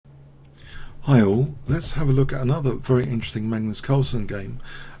Hi all, let's have a look at another very interesting Magnus Carlsen game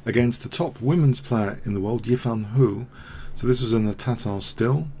against the top women's player in the world, Yifan. So this was in the Tata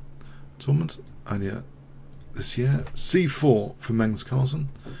still tournament earlier this year. C4 for Magnus Carlsen,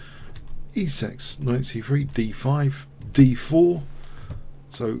 E6, knight C3, D5, D4,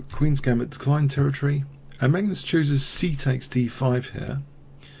 so Queen's Gambit decline territory, and Magnus chooses C takes D5 here.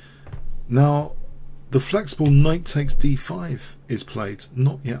 Now the flexible knight takes D5 is played,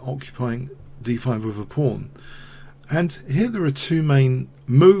 not yet occupying D5 with a pawn. And here there are two main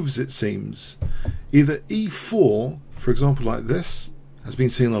moves, it seems. Either E4, for example, like this, has been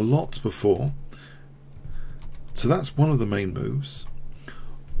seen a lot before, so that's one of the main moves,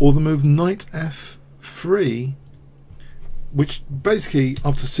 or the move knight F3, which basically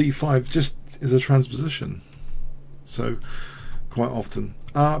after C5 just is a transposition, so quite often.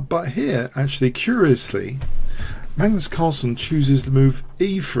 But here, actually, curiously, Magnus Carlsen chooses the move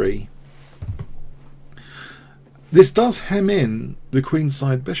E3. This does hem in the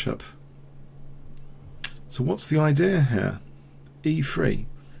queenside bishop. So what's the idea here? E3.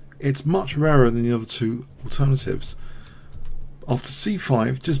 It's much rarer than the other two alternatives. After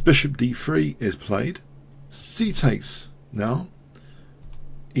C5, just bishop D3 is played. C takes now.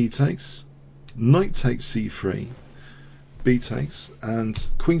 E takes. Knight takes C3. B takes. And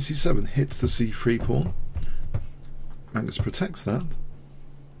Queen C7 hits the C3 pawn. Magnus protects that.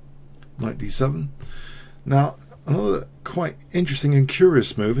 Knight D7. Now, another quite interesting and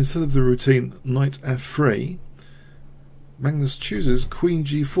curious move, instead of the routine knight F3, Magnus chooses Queen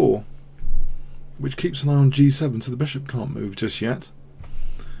G4, which keeps an eye on G7 so the bishop can't move just yet.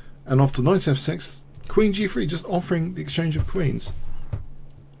 And after knight F6, Queen G3, just offering the exchange of queens.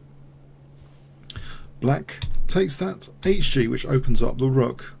 Black takes that, HG, which opens up the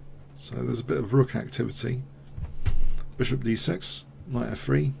rook. So there's a bit of rook activity. Bishop D6, knight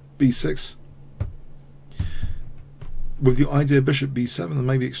F3, B6. With the idea bishop b7 and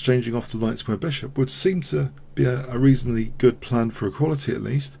maybe exchanging off the knight square bishop would seem to be a reasonably good plan for equality at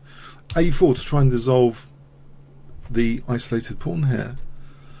least. a4 to try and dissolve the isolated pawn here.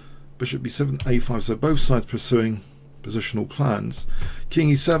 Bishop b7, a5, so both sides pursuing positional plans. King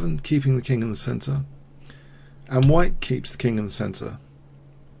e7, keeping the king in the centre. And white keeps the king in the centre.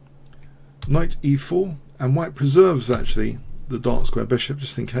 Knight e4, and white preserves actually the dark square bishop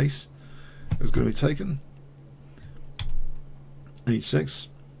just in case it was going to be taken. H6,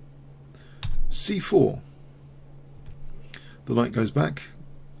 C4, the knight goes back,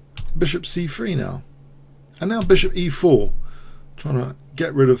 bishop C3 now, and now bishop E4, trying to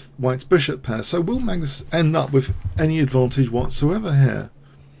get rid of white's bishop pair. So will Magnus end up with any advantage whatsoever here?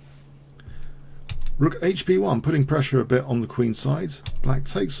 Rook HB1, putting pressure a bit on the queen side. Black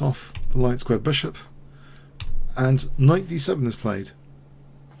takes off the light square bishop, and knight D7 is played.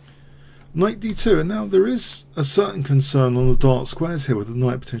 Knight D2, and now there is a certain concern on the dark squares here with the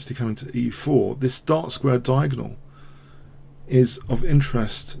knight potentially coming to E4. This dark square diagonal is of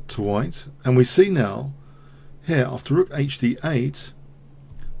interest to white, and we see now here after rook HD8,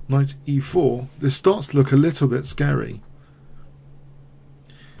 knight E4, this starts to look a little bit scary.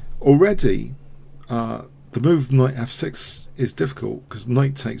 Already the move knight F6 is difficult because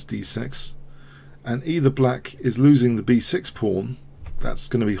knight takes D6, and either black is losing the B6 pawn, that's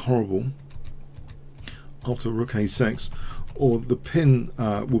going to be horrible, after rook a6, or the pin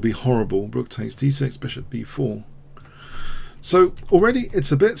will be horrible, rook takes d6, bishop b4. So already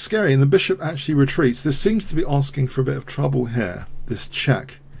it's a bit scary, and the bishop actually retreats. This seems to be asking for a bit of trouble here, this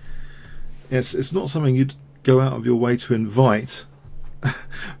check. It's not something you'd go out of your way to invite,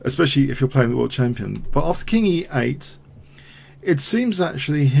 especially if you're playing the world champion. But after king e8, it seems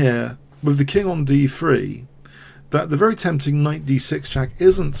actually here, with the king on d3, that the very tempting knight d6 check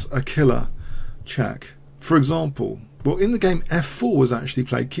isn't a killer check. For example, well, in the game f4 was actually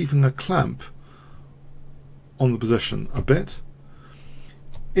played, keeping a clamp on the position a bit.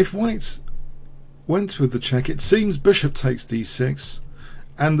 If white went with the check, it seems bishop takes d6,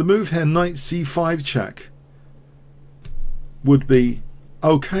 and the move here knight c5 check would be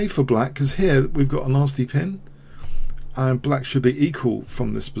okay for black, because here we've got a nasty pin and black should be equal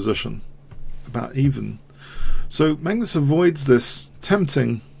from this position, about even. So Magnus avoids this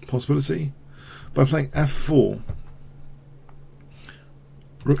tempting possibility by playing f4,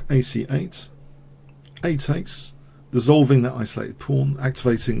 rook ac8, a takes, dissolving that isolated pawn,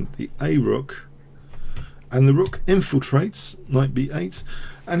 activating the a rook, and the rook infiltrates, knight b8,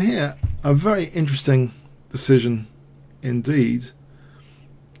 and here a very interesting decision indeed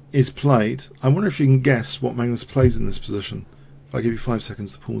is played. I wonder if you can guess what Magnus plays in this position. If I give you 5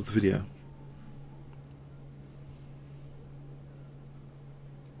 seconds to pause the video.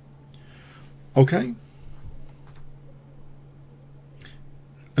 Okay.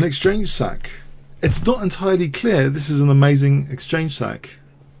 An exchange sack. It's not entirely clear. This is an amazing exchange sack,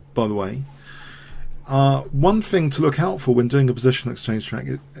 by the way. One thing to look out for when doing a position exchange sack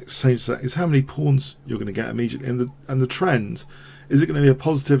is how many pawns you're going to get immediately, and the trend. Is it going to be a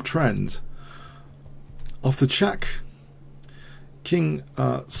positive trend? After check, king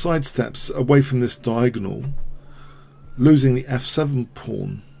sidesteps away from this diagonal, losing the f7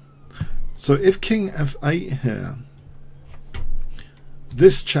 pawn. So if king f8 here,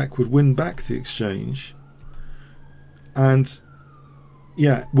 this check would win back the exchange, and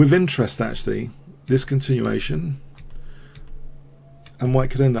yeah, with interest actually, this continuation, and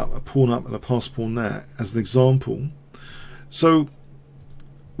white could end up a pawn up and a pass pawn there as an example. So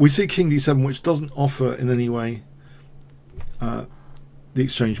we see king d7, which doesn't offer in any way the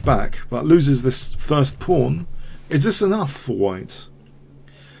exchange back, but loses this first pawn. Is this enough for white?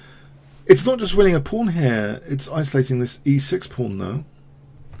 It's not just winning a pawn here, it's isolating this e6 pawn though.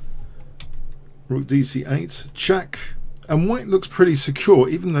 Rook dc8, check, and white looks pretty secure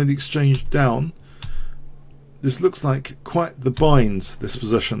even though the exchange down. This looks like quite the binds, this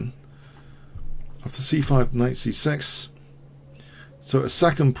position. After c5, knight c6. So a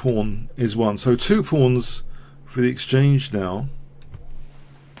second pawn is won. So 2 pawns for the exchange now.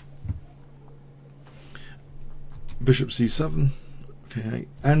 Bishop c7. Okay,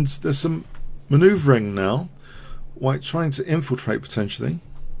 and there's some maneuvering now. White trying to infiltrate potentially.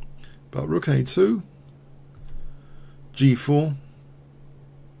 But rook a2, g4,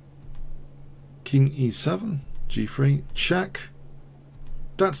 king e7, g3, check.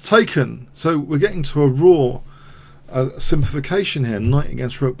 That's taken. So we're getting to a raw simplification here, knight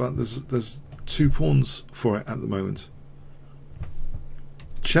against rook, but there's 2 pawns for it at the moment.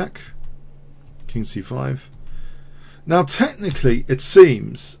 Check, king c5. Now technically it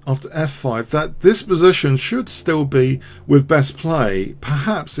seems after f5 that this position should still be with best play.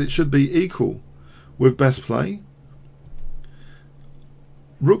 Perhaps it should be equal with best play.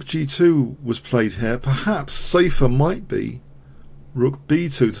 Rook g2 was played here. Perhaps safer might be rook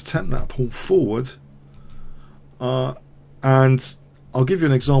b2 to tempt that pawn forward. And I'll give you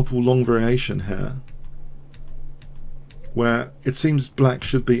an example long variation here where it seems black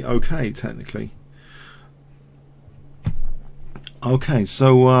should be okay technically. Okay,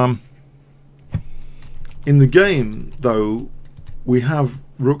 so in the game though we have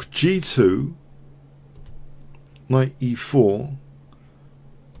rook g2, knight e4,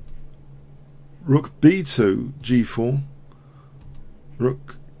 rook b2, g4,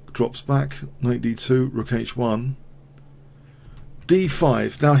 rook drops back, knight d2, rook h1,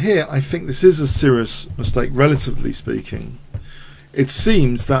 d5. Now here I think this is a serious mistake relatively speaking. It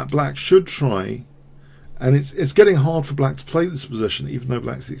seems that black should try, and it's getting hard for black to play this position even though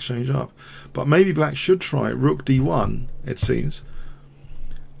black's the exchange up, but maybe black should try rook d1. It seems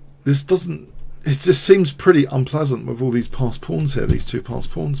this doesn't, it just seems pretty unpleasant with all these passed pawns here, these 2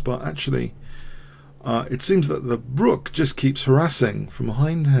 passed pawns, but actually it seems that the rook just keeps harassing from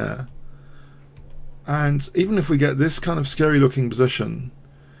behind here, and even if we get this kind of scary looking position,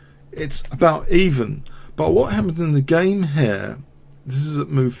 it's about even. But what happened in the game here, this is at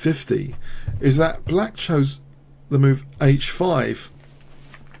move 50, is that black chose the move h5,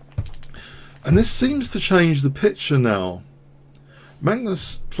 and this seems to change the picture now.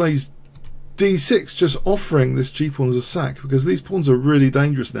 Magnus plays d6, just offering this g pawn as a sack, because these pawns are really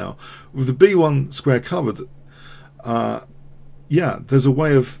dangerous now with the b1 square covered. Yeah, there's a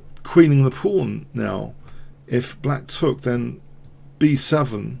way of queening the pawn now. If black took, then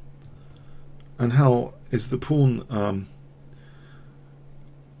b7, and how is the pawn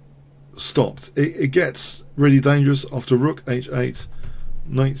stopped? It gets really dangerous after rook h8,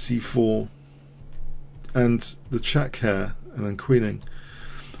 knight c4, and the check here, and then queening.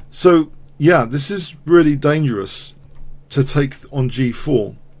 So yeah, this is really dangerous to take on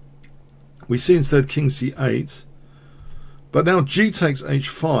g4. We see instead king c8, but now g takes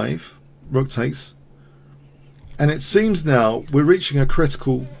h5, rook takes, and it seems now we're reaching a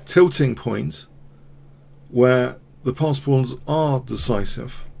critical tilting point where the passed pawns are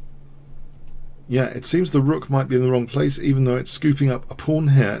decisive. Yeah, it seems the rook might be in the wrong place, even though it's scooping up a pawn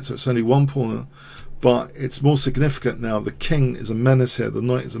here, so it's only 1 pawn, but it's more significant now. The king is a menace here, the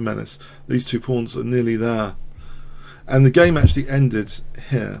knight is a menace. These 2 pawns are nearly there. And the game actually ended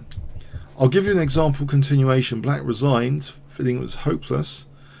here. I'll give you an example continuation. Black resigned, feeling it was hopeless.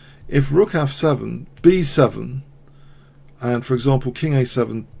 If rook f7, b7, and for example king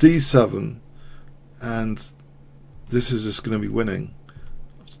a7, d7, and this is just going to be winning.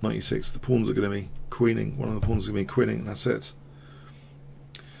 96, the pawns are going to be queening. One of the pawns is going to be queening, and that's it.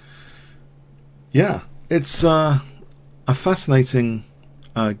 Yeah, it's a fascinating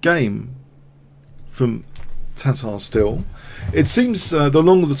game from Tata still. It seems the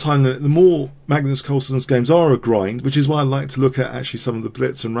longer the time, the more Magnus Carlsen's games are a grind, which is why I like to look at actually some of the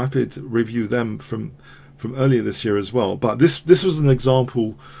Blitz and Rapid, review them from earlier this year as well. But this was an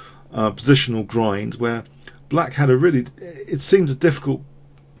example positional grind where black had a really, it seems, a difficult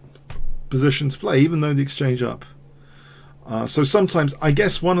position to play, even though the exchange up. So sometimes, I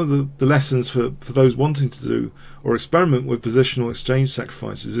guess one of the lessons for those wanting to do or experiment with positional exchange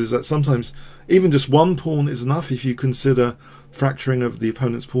sacrifices is that sometimes even just one pawn is enough. If you consider fracturing of the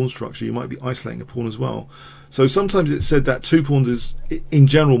opponent's pawn structure, you might be isolating a pawn as well. So sometimes it's said that 2 pawns is in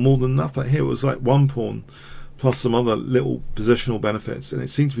general more than enough, but here it was like 1 pawn plus some other little positional benefits, and it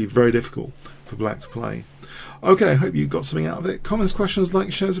seemed to be very difficult for black to play. Okay, I hope you got something out of it. Comments, questions,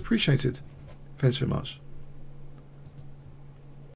 likes, shares appreciated. Thanks very much.